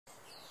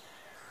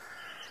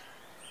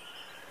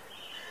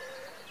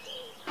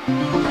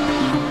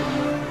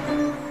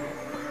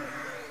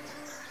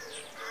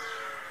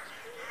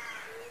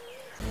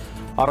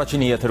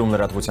Առաջինի եթերում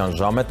լրատվության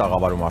ժամ է,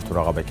 տաղավարում Արթուր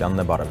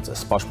Աղաբեկյանն է, բարև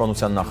ձեզ։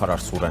 Պաշտպանության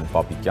նախարար Սուրեն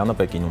Պապիկյանը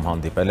Պեկինում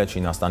հանդիպել է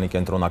Չինաստանի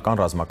կենտրոնական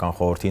ռազմական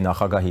խորհրդի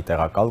նախագահի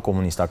տեղակալ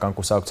Կոմունիստական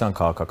կուսակցության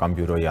քաղաքական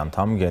բյուրոյի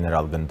անդամ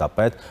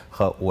գեներալ-գնդապետ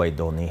Խ.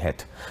 Ուեյդոնի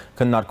հետ։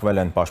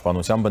 Քննարկվել են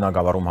պաշտպանության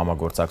բնագավառում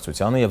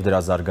համագործակցությանը եւ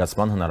դրա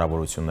զարգացման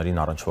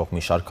հնարավորություններին առնչվող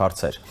մի շարք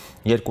հարցեր։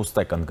 Երկու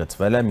ստեկ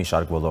ընդգծվել է մի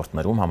շարք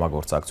ոլորտներում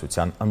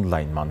համագործակցության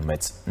ընդլայնման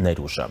մեծ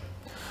ներուժը։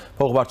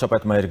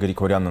 Փոխվարչապետ Մհեր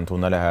Գրիգորյանն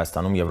ընդունել է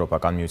Հայաստանում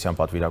Եվրոպական միության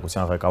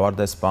պատվիրակության ղեկավար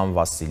դեսպան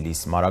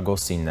Վասիլիս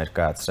Մարագոսին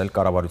ներկայացրել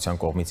կառավարության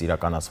կողմից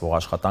իրականացվող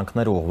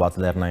աշխատանքները ուղղված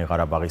Լեռնային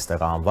Ղարաբաղից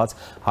տեղահանված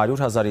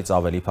 100,000-ից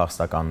ավելի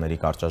փախստականների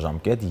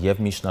կարճաժամկետ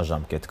եւ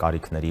միջնաժամկետ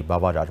կարիքների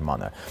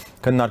բավարարմանը։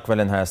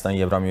 Քննարկվել են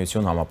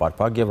Հայաստան-Եվրամիություն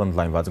համապարփակ եւ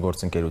ընդլայնված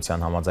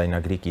գործընկերության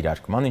համաձայնագրի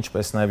կիրարկման,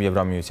 ինչպես նաեւ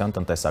Եվրամիության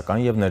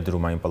տնտեսական եւ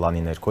ներդրումային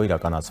պլանի ներքո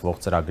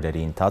իրականացվող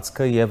ծրագրերի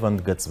ընթացքը եւ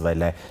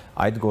ընդգծվել է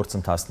այդ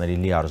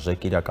գործընթացների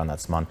լիարժեք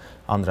իրականացման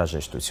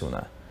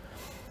անհրաժեշտությունը։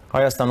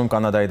 Հայաստանում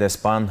Կանադայի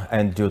դեսպան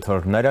Էնդրյու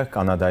Թըրները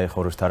Կանադայի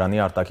խորհրդարանի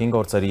արտաքին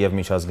գործերի եւ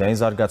միջազգային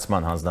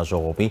զարգացման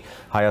հանձնաժողովի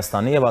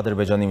Հայաստանի եւ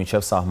Ադրբեջանի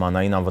միջև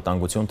սահմանային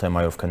անվտանգություն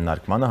թեմայով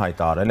քննարկմանը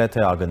հայտարարել է,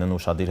 թե ԱԳՆ-ն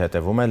ուշադիր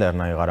հետևում է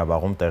Լեռնային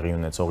Ղարաբաղում տեղի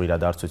ունեցող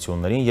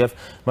իրադարձություններին եւ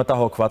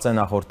մտահոգված է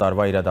նախորդ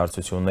տարվա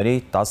իրադարձությունների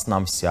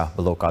 10-ամսյա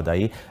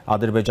բլոկադայի,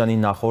 Ադրբեջանի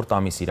նախորդ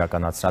ամիս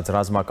իրականացրած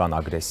ռազմական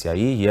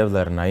ագրեսիայի եւ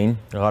Լեռնային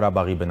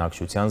Ղարաբաղի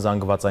բնակչության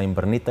զանգվածային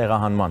բռնի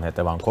տեղահանման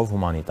հետևանքով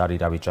հումանիտար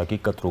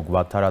իրավիճակի կտրուկ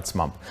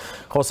վատթարացմամբ։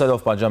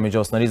 Խոսելով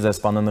պատժամիջոցներից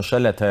դեսպանը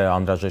նշել է, թե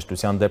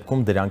անհրաժեշտության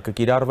դեպքում դրանք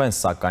կկիրառվեն,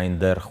 սակայն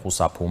դեռ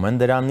խուսափում են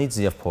դրանից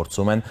եւ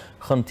փորձում են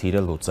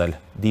խնդիրը լուծել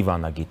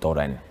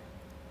դիվանագիտորեն։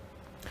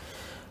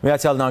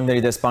 Միացյալ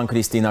Նահանգների դեսպան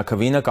Քրիստինա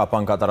Քվինը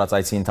Կապան կատարած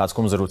այցի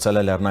ընթացքում զրուցել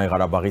է Լեռնային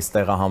Ղարաբաղից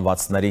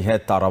տեղահանվածների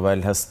հետ,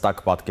 առավել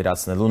հստակ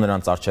պատկերացնելու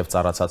նրանց առջև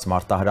ծառացած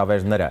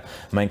մարտահրավերները։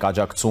 Մենք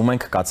աջակցում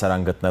ենք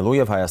կացարան գտնելու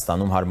եւ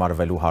Հայաստանում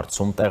հարմարվելու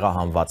հարցում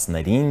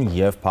տեղահանվածներին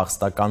եւ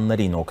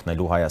փախստականներին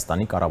օգնելու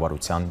Հայաստանի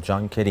կառավարության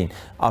ջանքերին,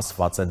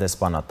 ասված է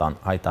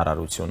դեսպանատան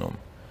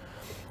հայտարարությունում։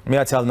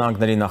 Միացյալ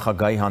Նահանգների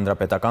նախագահի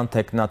հանրապետական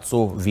թեկնածու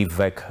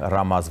Վիվեք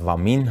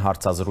Ռամազվամին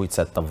հարցազրույց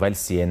է տվել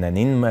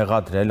CNN-ին,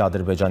 մեղադրել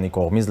Ադրբեջանի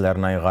կողմից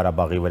Լեռնային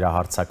Ղարաբաղի վրա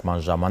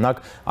հարձակման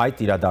ժամանակ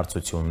այդ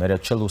իրադարձությունները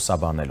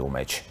չլուսաբանելու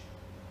մեջ։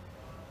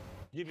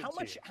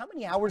 How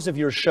many hours of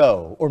your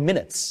show, or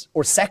minutes,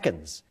 or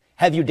seconds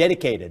have you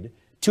dedicated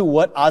to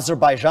what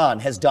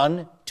Azerbaijan has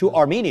done to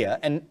Armenia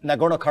and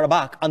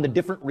Nagorno-Karabakh on the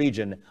different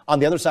region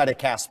on the other side of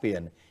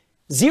Caspian?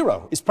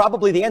 Zero is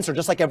probably the answer,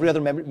 just like every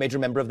other major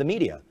member of the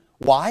media.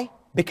 Why?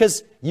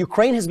 Because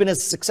Ukraine has been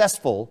as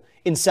successful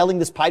in selling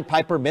this Pied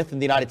Piper myth in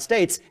the United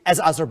States as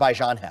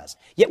Azerbaijan has.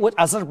 Yet what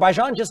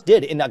Azerbaijan just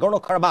did in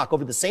Nagorno-Karabakh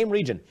over the same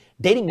region,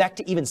 dating back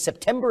to even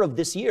September of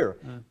this year,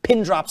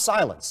 pin drop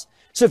silence.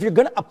 So if you're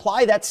going to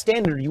apply that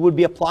standard, you would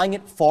be applying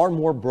it far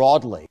more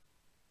broadly.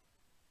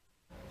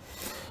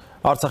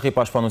 Արցախի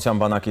պաշտպանության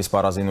բանակի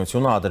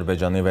սպառազինությունը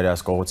Ադրբեջանի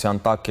վերահսկողության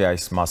տակ է,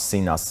 այս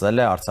մասին ասել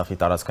է Արցախի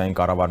տարածքային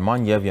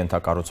կառավարման եւ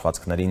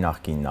ենթակառուցվածքների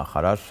նախկին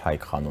նախարար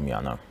Հայկ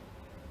Խանոմյանը։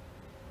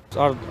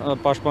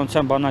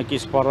 Պաշտպանության բանակի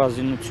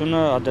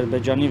սպառազինությունը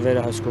Ադրբեջանի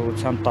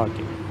վերահսկողության տակ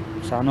է։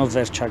 Սրանով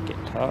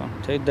վերջակետ, հա,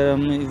 թե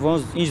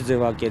ոնց ինչ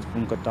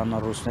ձևակերպում կտան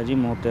ռուսների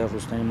մոտ է,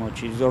 ռուսների մոտ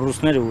չի,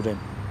 ռուսները ուր են։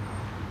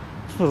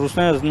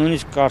 Ռուսները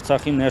նույնիսկ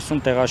Արցախի ներսում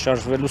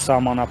տեղաշարժվելու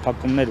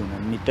սահմանափակումներ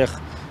ունեն, միտեղ,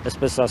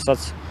 այսպես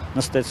ասած,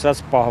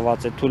 նստեցրած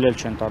պահված է, թույլ էլ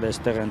չեն տալի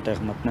այստեղ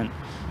այնտեղ մտնեն։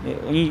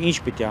 Ինչ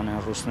պիտի անեն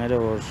ռուսները,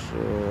 որ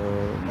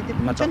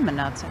չեն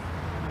մնացել։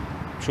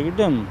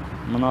 Չգիտեմ,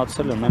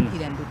 մնացել են։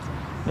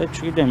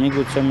 Չգիտեմ,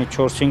 միգուցե մի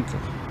 4-5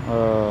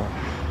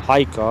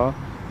 հայ կա,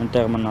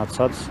 այնտեղ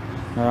մնացած,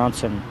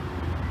 նրանց են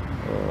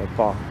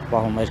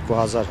պահում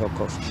 2000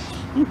 հոգով։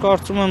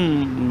 Կարծում եմ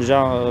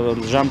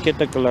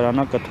ժամկետը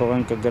կլրանա,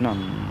 կթողեն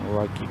կգնան,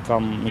 ուղղակի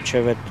կամ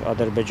միջև այդ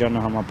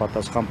Ադրբեջանը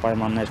համապատասխան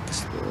պայմաններ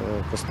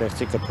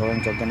կստեղծի,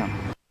 կթողեն կգնան։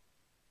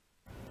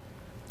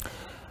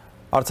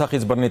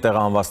 Արցախից բռնի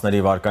տեղահանվածների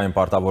վարկային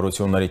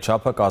պարտավորությունների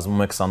չափը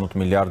կազմում է 28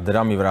 միլիարդ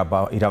դրամ,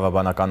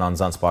 իրավաբանական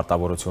անձանց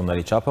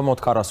պարտավորությունների չափը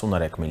մոտ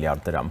 43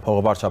 միլիարդ դրամ։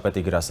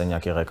 Փոխվարչապետի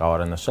գրասենյակի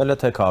ղեկավարը նշել է,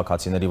 թե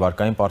քաղաքացիների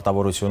վարկային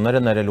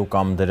պարտավորությունները ներելու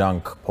կամ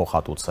դրանք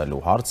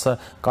փոխհատուցելու հարցը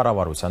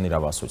կառավարության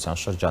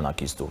իրավասության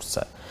շրջանակից դուրս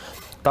է։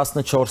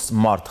 14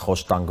 մարդ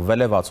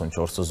խոշտանգվել է,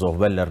 64-ը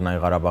զոհվել Լեռնային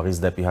Ղարաբաղից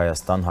դեպի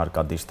Հայաստան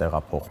հարկադիր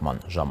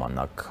տեղափոխման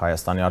ժամանակ։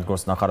 Հայաստանի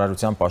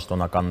արտգործնախարարության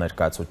պաշտոնական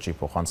ներկայացուցչի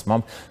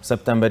փոխանցմամբ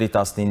սեպտեմբերի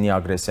 19-ի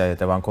ագրեսիայի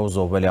հետևանքով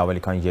զոհվել է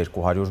ավելի քան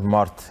 200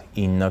 մարդ,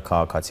 9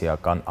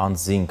 քաղաքացիական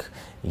անձինք,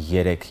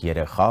 3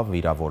 երեխա,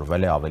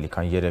 վիրավորվել է ավելի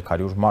քան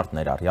 300 մարդ,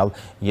 ներառյալ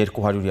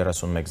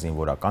 231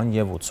 զինվորական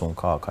եւ 80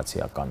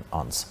 քաղաքացիական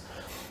անձ։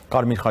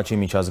 Կարմիր խաչի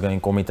միջազգային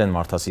կոմիտեն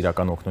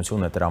մարդասիրական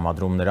օգնություն է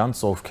տրամադրում նրանց,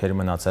 ովքեր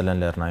մնացել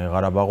են Լեռնային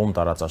Ղարաբաղում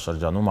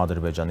տարածաշրջանում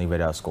Ադրբեջանի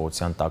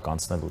վերահսկողության տակ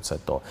անցնելուց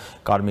հետո։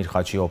 Կարմիր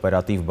խաչի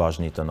օպերատիվ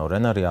բաժնի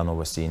տնօրենը ՌԻԱ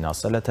Նովոստիին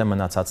ասել է, թե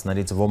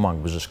մնացածներից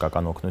ոմանք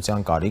բժշկական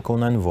օգնության կարիք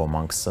ունեն,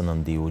 ոմանք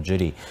սննդի ու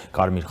ջրի։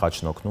 Կարմիր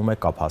խաչն օգնում է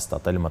կապ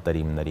հաստատել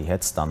մտերիմների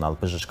հետ, ստանալ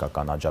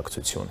բժշկական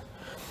աջակցություն։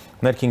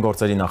 Ներքին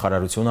գործերի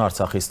նախարարությունը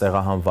Արցախից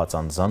տեղահանված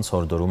անձանց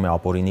հորդորում է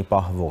ապօրինի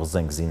պահվող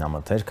զենք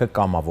զինամթերքը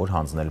կամավոր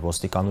հանձնել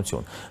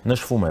ոստիկանություն։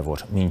 Նշվում է,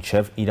 որ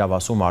մինչև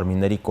իրավասու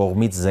մարմինների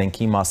կողմից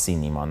զենքի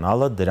մասին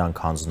իմանալը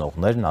դրանք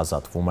հանձնողներն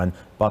ազատվում են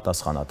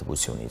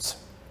պատասխանատվությունից։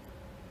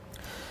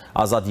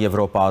 Ազատ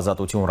Եվրոպա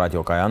ազատություն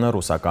ռադիոկայանը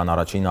ռուսական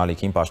առաջին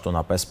ալիքին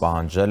պաշտոնապես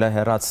պահանջել է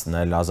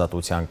հեռացնել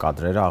ազատության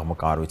կադրերը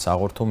աղմկահարույց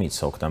հաղորդումից։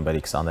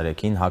 Հոկտեմբերի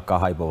 23-ին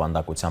հակահայ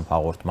բովանդակությամբ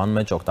հաղորդման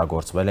մեջ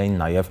օգտագործվել էին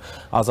նաև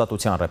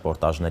ազատության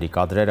ռեպորտաժների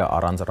կադրերը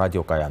առանց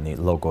ռադիոկայանի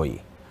լոգոյի։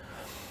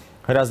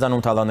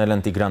 Հրազդանում թալանել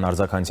են Տիգրան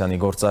Արձաքանցյանի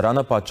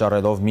գործարանը,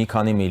 պատճառելով մի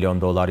քանի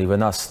միլիոն դոլարի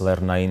վնաս։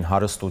 Լեռնային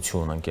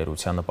հարստություն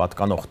ընկերությանը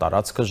պատկանող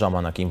տարածքը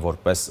ժամանակին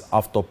որպես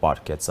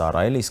ավտոպարկ է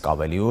ծառայել, իսկ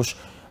ավելի ուշ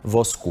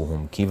ոսկու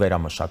հումքի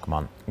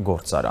վերամշակման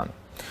գործարան։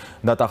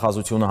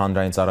 Դատախազությունը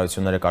հանրային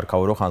ծառայությունները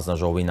կարգավորող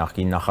հանձնաժողովի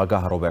նախկին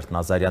նախագահ Ռոբերտ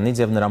Նազարյանից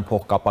եւ նրան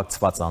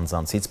փոխկապակցված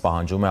անձանցից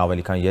պահանջում է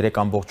ավելի քան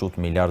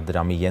 3.8 միլիարդ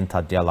դրամի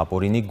ենթադրյալ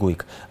ապօրինի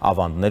գույք,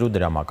 ավանդներ ու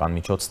դրամական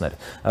միջոցներ։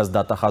 Ըստ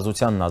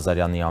դատախազության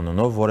Նազարյանի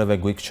անունով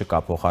որևէ գույք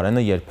չկա,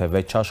 փոխարենը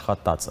երբևէ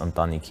չաշխատած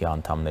ընտանիքի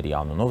անդամների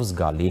անունով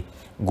զգալի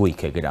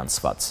գույք է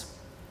գրանցված։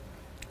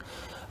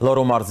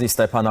 Լոռու մարզի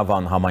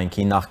Ստեփանավան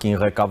համայնքի նախկին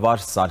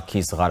ղեկավար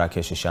Սարգիս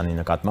Ղարաքեշիշյանի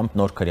նկատմամբ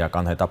նոր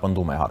քրեական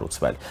հետապնդում է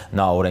հարուցվել։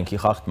 Նա օրենքի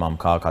խախտմամբ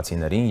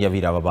քաղաքացիներին եւ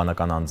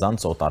իրավաբանական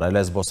անձանց օտարել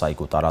է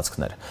զբոսայգու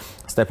տարածքներ։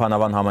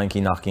 Ստեփանավան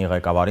համայնքի նախկին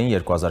ղեկավարին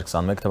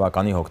 2021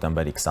 թվականի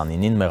հոկտեմբերի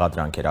 29-ին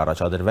մեղադրանք էր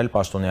առաջադրվել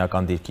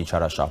պաշտոնեական դիրքի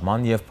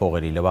չարաշահման եւ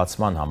փողերի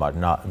լվացման համար։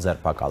 Նա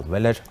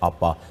ձերբակալվել էր,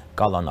 ապա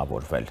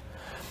կալանավորվել։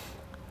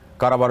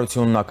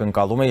 Կառավարությունն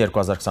ակնկալում է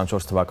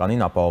 2024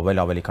 թվականին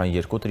ապահովել ավելի քան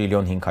 2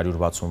 տրիլիոն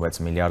 566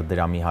 միլիարդ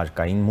դրամի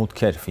հարկային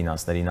մուտքեր։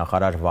 Ֆինանսների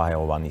նախարար Վահե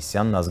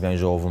Հովհաննիսյանն ազգային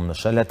ժողովում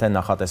նշել է, թե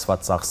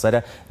նախատեսված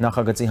ծախսերը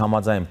նախագծի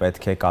համաձայն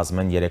պետք է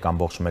կազմեն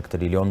 3.1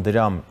 տրիլիոն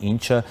դրամ,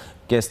 ինչը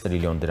կես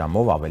տրիլիոն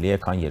դրամով ավելի է,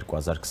 քան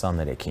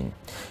 2023-ին։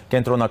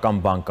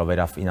 Կենտրոնական բանկը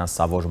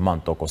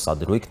վերաֆինանսավորման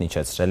տոկոսադրույքն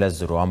իջեցրել է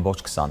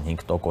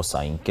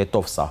 0.25%-ային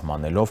կետով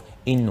սահմանելով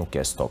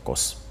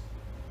 9.5%։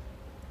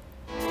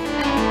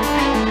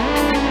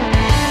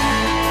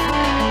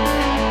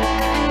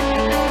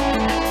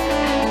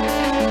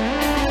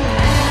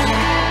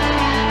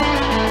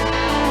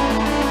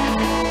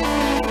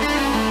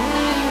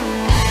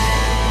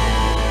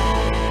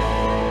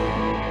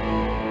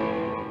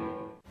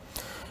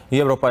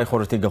 Եվրոպայի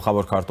խորհրդի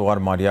գլխավոր քարտուղար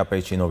Մարիա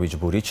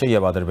Պեյչինովիչ-Բուրիչը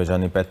եւ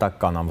Ադրբեջանի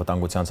պետական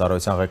անվտանգության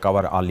ծառայության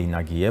ղեկավար Ալի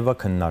Նագիևը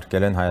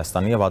քննարկել են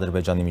Հայաստանի եւ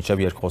Ադրբեջանի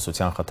միջև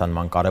երկխոսության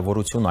խթանման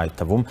կարեւորությունը, այդ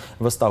թվում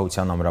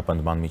վստահության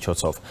ամրապնդման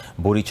միջոցով։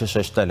 Բուրիչը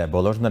շեշտել է,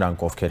 բոլոր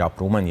նրանք, ովքեր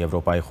ապրում են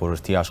Եվրոպայի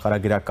խորհրդի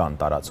աշխարհագրական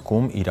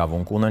տարածքում,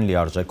 իրավունք ունեն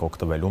լիարժեք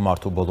օգտվելու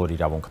մարդու բոլոր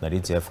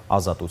իրավունքներից եւ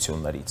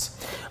ազատություններից։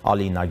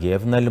 Ալի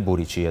Նագիևն էլ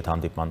Բուրիչի հետ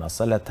հանդիպման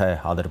ասել է, թե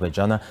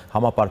Ադրբեջանը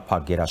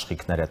համապարփակ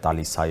երաշխիքներ է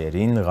տալիս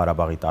հայերին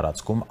Ղարաբաղի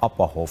տարածքում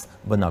ապահով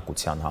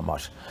բնակության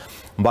համար։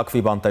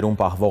 Բաքվի բանտերում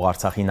պահվող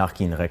Արցախի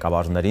նախկին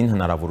ղեկավարներին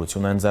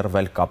հնարավորություն է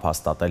ընձեռվել կապ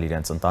հաստատել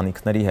իրենց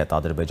ընտանիքների հետ։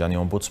 Ադրբեջանի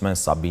օմբուդսմեն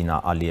Սաբինա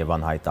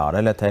Ալիևան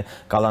հայտարարել է, թե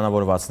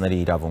կալանավորվածների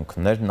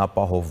իրավունքներն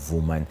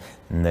ապահովվում են,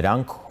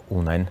 նրանք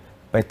ունեն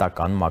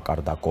պետական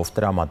մակարդակով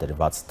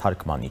տրամադրված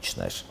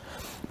թարգմանիչներ։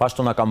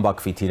 Պաշտոնական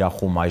Բաքվի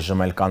թիրախում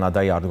այժմ էլ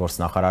Կանադայի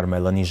արտգործնախարար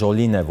Մելանի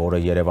Ժոլին է, որը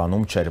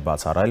Երևանում չէր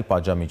բացառայել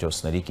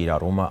պատժամիջոցների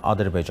կիրառումը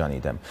Ադրբեջանի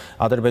դեմ։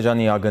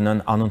 Ադրբեջանի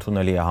ԱԳՆ-ն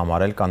անընդունելի է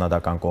համարել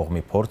կանադական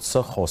կողմի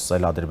փորձը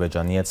խոսել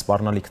Ադրբեջանի հետ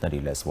սպառնալիքների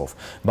լեզվով։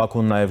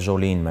 Բաքուն նաև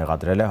Ժոլիին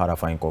մեղադրել է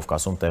Հարավային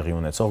Կովկասում տեղի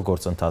ունեցող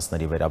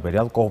գործընթացների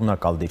վերաբերյալ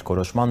կողմնակալ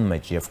դիրքորոշման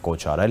մեջ եւ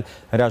կոչ արել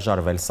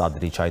հրաժարվել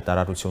սադրիչ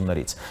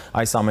հայտարարություններից։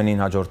 Այս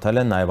ամենին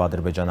հաջորդել է նաև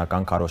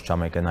ադրբեջանական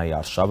քարոզչամեքենայի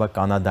արշավը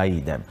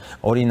Կանադայի դեմ։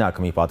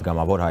 Օրինակ, մի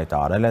պատգամավոր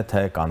հայտարարել է,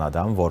 թե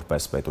Կանադան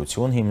որպես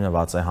պետություն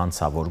հիմնված է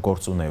հանցավոր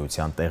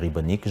գործունեության տեղի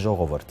բնիկ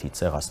ժողովրդի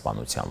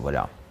ցեղասպանության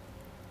վրա։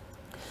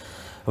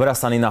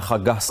 Վրաստանի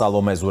նախագահ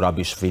Սալոմե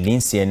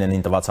Զուրաբիշվիլին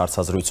CNN-ին տված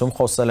հարցազրույցում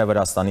խոսել է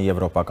Վրաստանի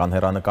եվրոպական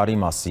հեռանկարի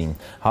մասին։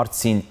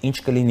 Հարցին ինչ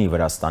կլինի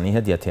Վրաստանի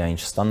հետ, եթե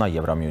այն չստանա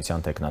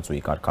Եվրամիության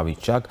տեխնացուի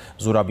կարգավիճակ,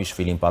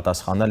 Զուրաբիշվիլին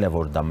պատասխանել է,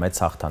 որ դա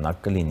մեծ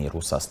հաղթանակ կլինի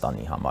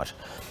Ռուսաստանի համար։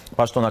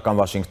 Պաշտոնական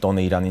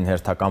Վաշինգտոնը Իրանին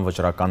հերթական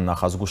վճռական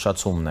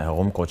նախազգուշացումն է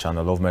հղում,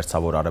 կոչանելով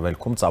մերձավոր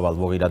արևելքում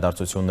ծավալվող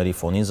իրադարձությունների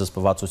ֆոնին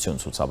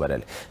զսպվածություն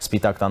ցուցաբերել։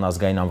 Սպիտակ տան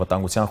ազգային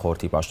անվտանգության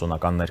խորհրդի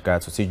պաշտոնական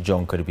ներկայացուցիչ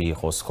Ջոն Քրբիի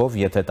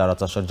խոսքով, եթե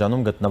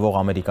տարածաշրջանում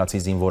գտնվող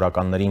ամերիկացի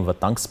զինվորականներին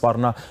վտանգ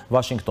սպառնա,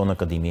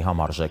 Վաշինգտոնը կդիմի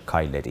համարժեք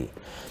քայլերի։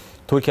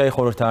 Թուրքիայի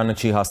խորհրդարանը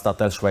չի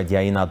հաստատել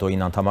Շվեդիայի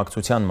ՆԱՏՕ-ին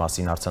անդամակցության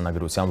մասին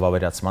արձանագրության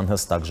վավերացման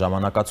հստակ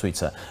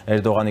ժամանակացույցը։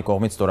 Էրդողանի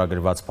կողմից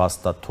ստորագրված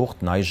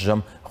փաստաթուղթն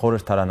այժմ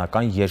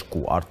խորհրդարանական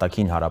երկու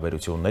արտաքին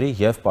հարաբերությունների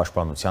եւ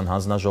պաշտպանության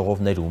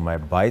հանձնաժողովներում է,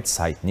 բայց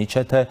հայտնի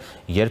չէ, թե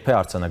երբ է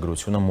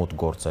արձանագրությունը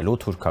մուտք գործելու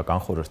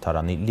թուրքական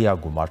խորհրդարանի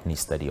լիագումար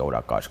նիստերի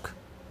օրակարգ։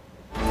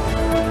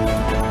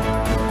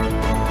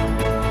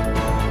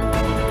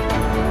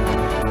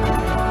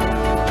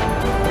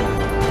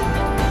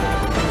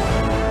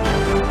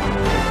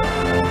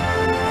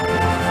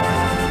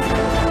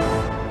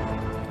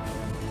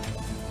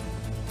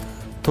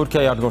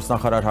 Թուրքիայի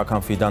արտգործնախարար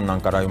Հական Ֆիդանն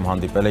Անկարայում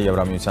հանդիպել է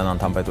Եվրամիության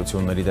անդամ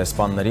պետությունների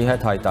դեսպանների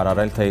հետ,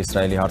 հայտարարել, թե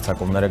Իսրայելի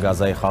հարձակումները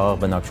Գազայի խաղաղ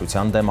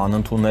բնակչության դեմ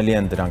անընդունելի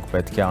են, դրանք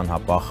պետք է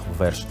անհապաղ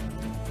վերջ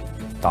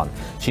տան։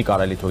 Չի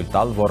կարելի թույլ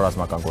տալ, որ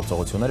ռազմական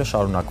գործողությունները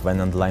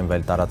շարունակվեն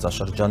ընդլայնվել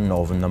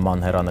տարածաշրջանով,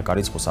 նման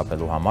հեռանկարից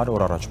խուսափելու համար,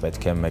 որ առաջ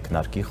պետք է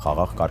մեկնարկի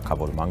խաղաղ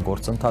կարգավորման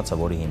գործընթացը,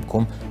 որի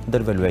հիմքում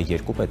դրվելու է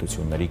երկու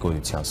պետությունների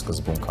գոյության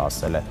սկզբունքը,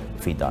 ասել է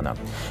Ֆիդանը։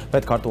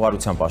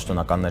 Պետքարտուղարության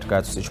պաշտոնական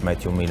ներկայացուցիչ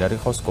Մեթյու Միլլերի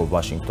խոսքով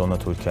Վաշինգտոնը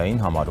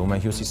Թուրքիային համարում է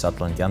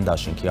Հյուսիսատլանտյան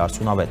դաշինքի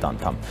արդյունավետ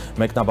անդամ։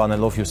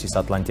 Մեկնաբանելով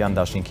Հյուսիսատլանտյան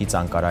դաշինքից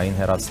Անկարային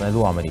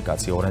հեռացնելու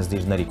ամերիկացի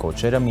օրենսդիրների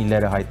կոչերը,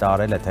 Միլլերը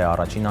հայտարարել է, թե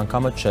առաջին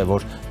անգամը չէ,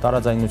 որ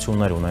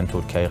տարաձայնություններ ունեն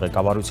Թուրքիայի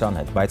ղեկավարության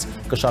հետ, բայց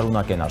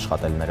կշարունակեն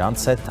աշխատել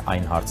նրանց հետ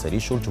այն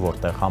հարցերի շուրջ,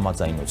 որտեղ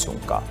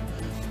համաձայնություն կա։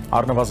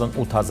 Առնվազն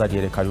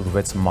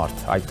 8306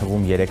 մարդ, այդ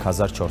թվում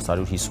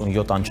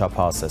 3457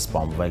 անչափահաս է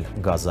սպանվել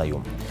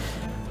Գազայում։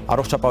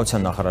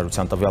 Առողջապահության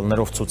նախարարության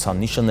տվյալներով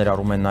ցուցանիշը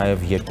ներառում է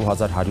նաև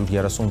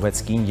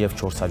 2136 կին եւ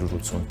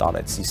 480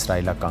 տարեց։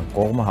 Իսրայելական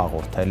կողմը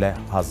հաղորդել է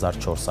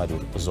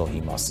 1400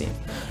 զոհի մասին։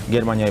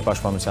 Գերմանիայի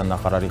պաշտպանության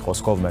նախարարի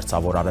խոսքով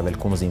մերձավոր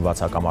արևելքում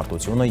զինված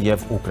հակամարտությունը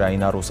եւ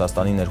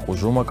Ուկրաինա-Ռուսաստանի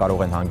ներխուժումը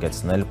կարող են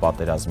հանգեցնել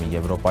պատերազմի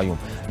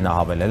Եվրոպայում։ Նա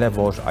հավելել է,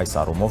 որ այս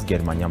առումով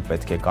Գերմանիան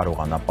պետք է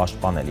կարողանա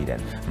պաշտպանել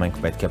իրեն։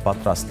 Մենք պետք է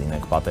պատրաստ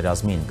լինենք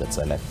պատերազմին,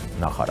 գծել է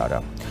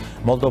նախարարը։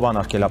 Մոլդովան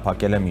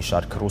արգելափակել է մի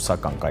շարք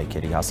ռուսական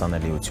կայքերի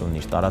հասանելիությունն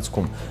իր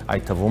տարածքում,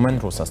 այդ թվում են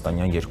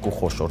ռուսաստանյան երկու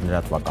խոշոր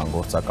լրատվական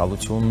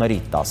գործակալությունների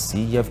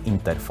ՏԱՍՍ-ի եւ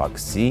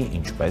Ինտերֆաքսի,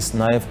 ինչպես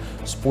նաև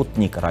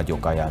Սպուտնիկ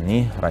ռադիոկայանի,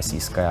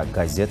 Ռոսիյսկայա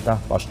գազետա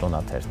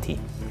պաշտոնաթերթի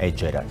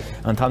էջերը։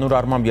 Ընդհանուր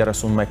առմամբ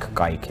 31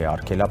 կայք է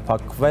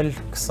արգելափակվել,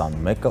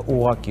 21-ը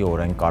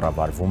ուղղակիորեն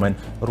կառավարվում են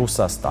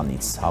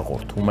Ռուսաստանից,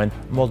 հաղորդում են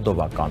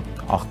մոլդովական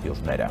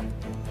աղբյուրները։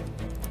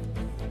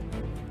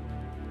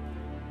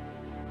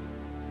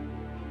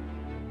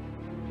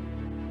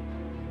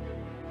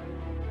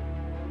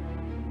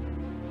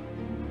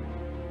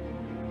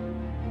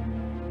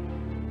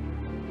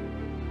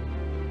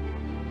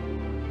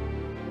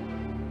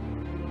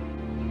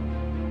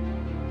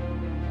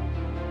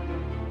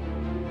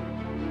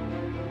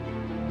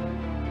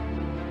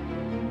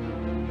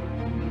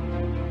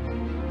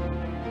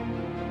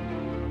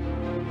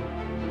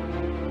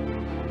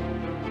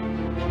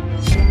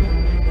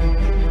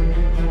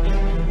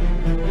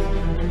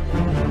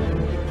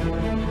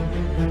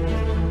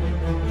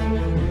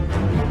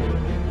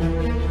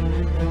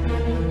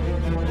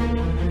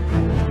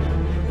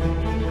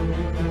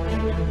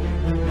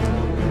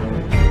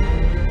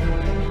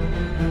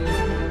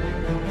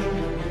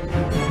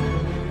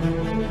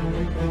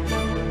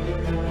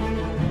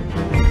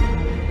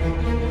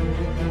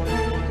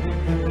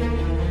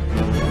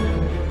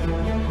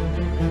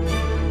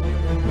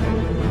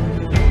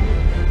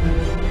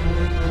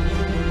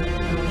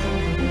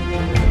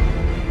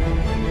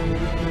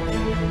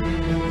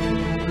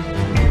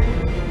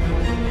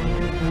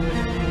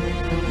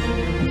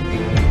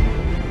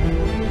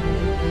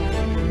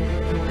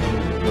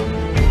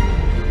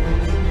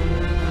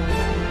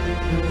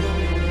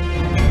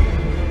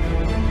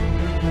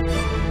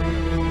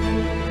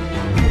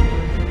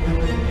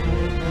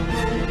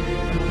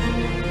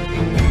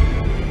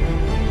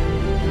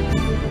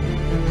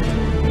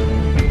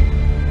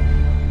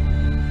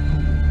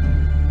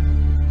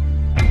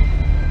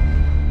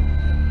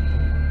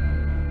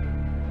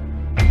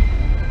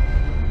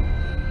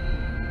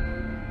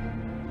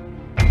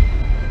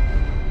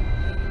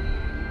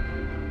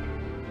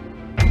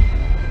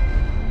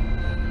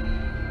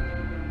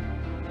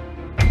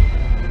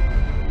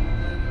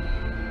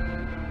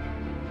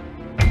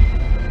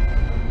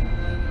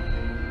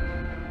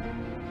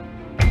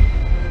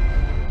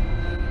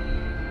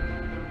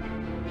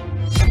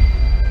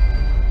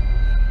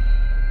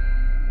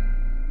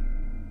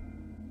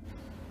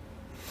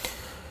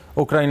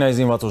 Ուկրաինայի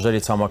զինված ուժերի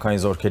ցամաքային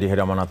զորքերի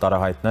հրամանատարը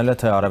հայտնել է,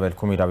 թե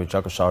արևելքում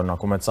իրավիճակը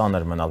շարունակում է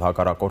ծանր մնալ,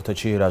 հակառակորդը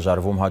չի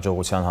հրաժարվում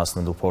հաջողության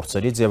հասնելու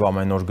փորձերից եւ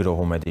ամեն օր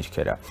գրոհում է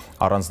դիրքերը։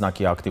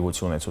 Առանձնակի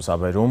ակտիվություն է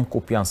ցուցաբերում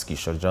Կուպյանսկի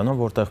շրջանում,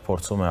 որտեղ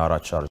փորձում է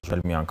առաջ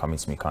շարժվել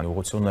միանգամից մի քանի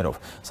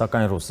ուղղություններով,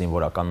 սակայն ռուս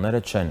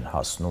զինվորականները չեն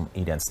հասնում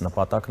իրենց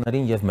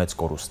նպատակներին եւ մեծ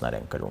կորուստներ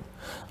են կրում։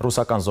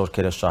 Ռուսական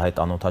զորքերը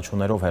շահետ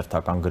անօթաչուներով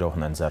հերթական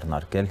գրոհն են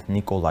ձեռնարկել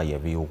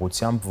Նիկոլաևի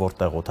ուղղությամբ,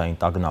 որտեղ օդային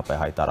տագնապ է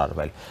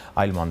հայտարարվել,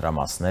 այլ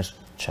մանրամասներ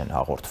չեն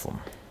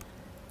հաղորդվում։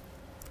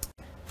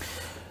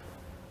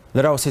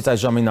 Լրահոսից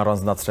այս ժամին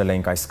առանձնացրել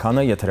էինք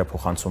այսքանը, եթերը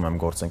փոխանցում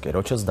եմ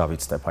գործընկերոջս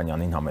Դավիթ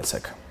Ստեփանյանին,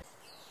 համեցեք։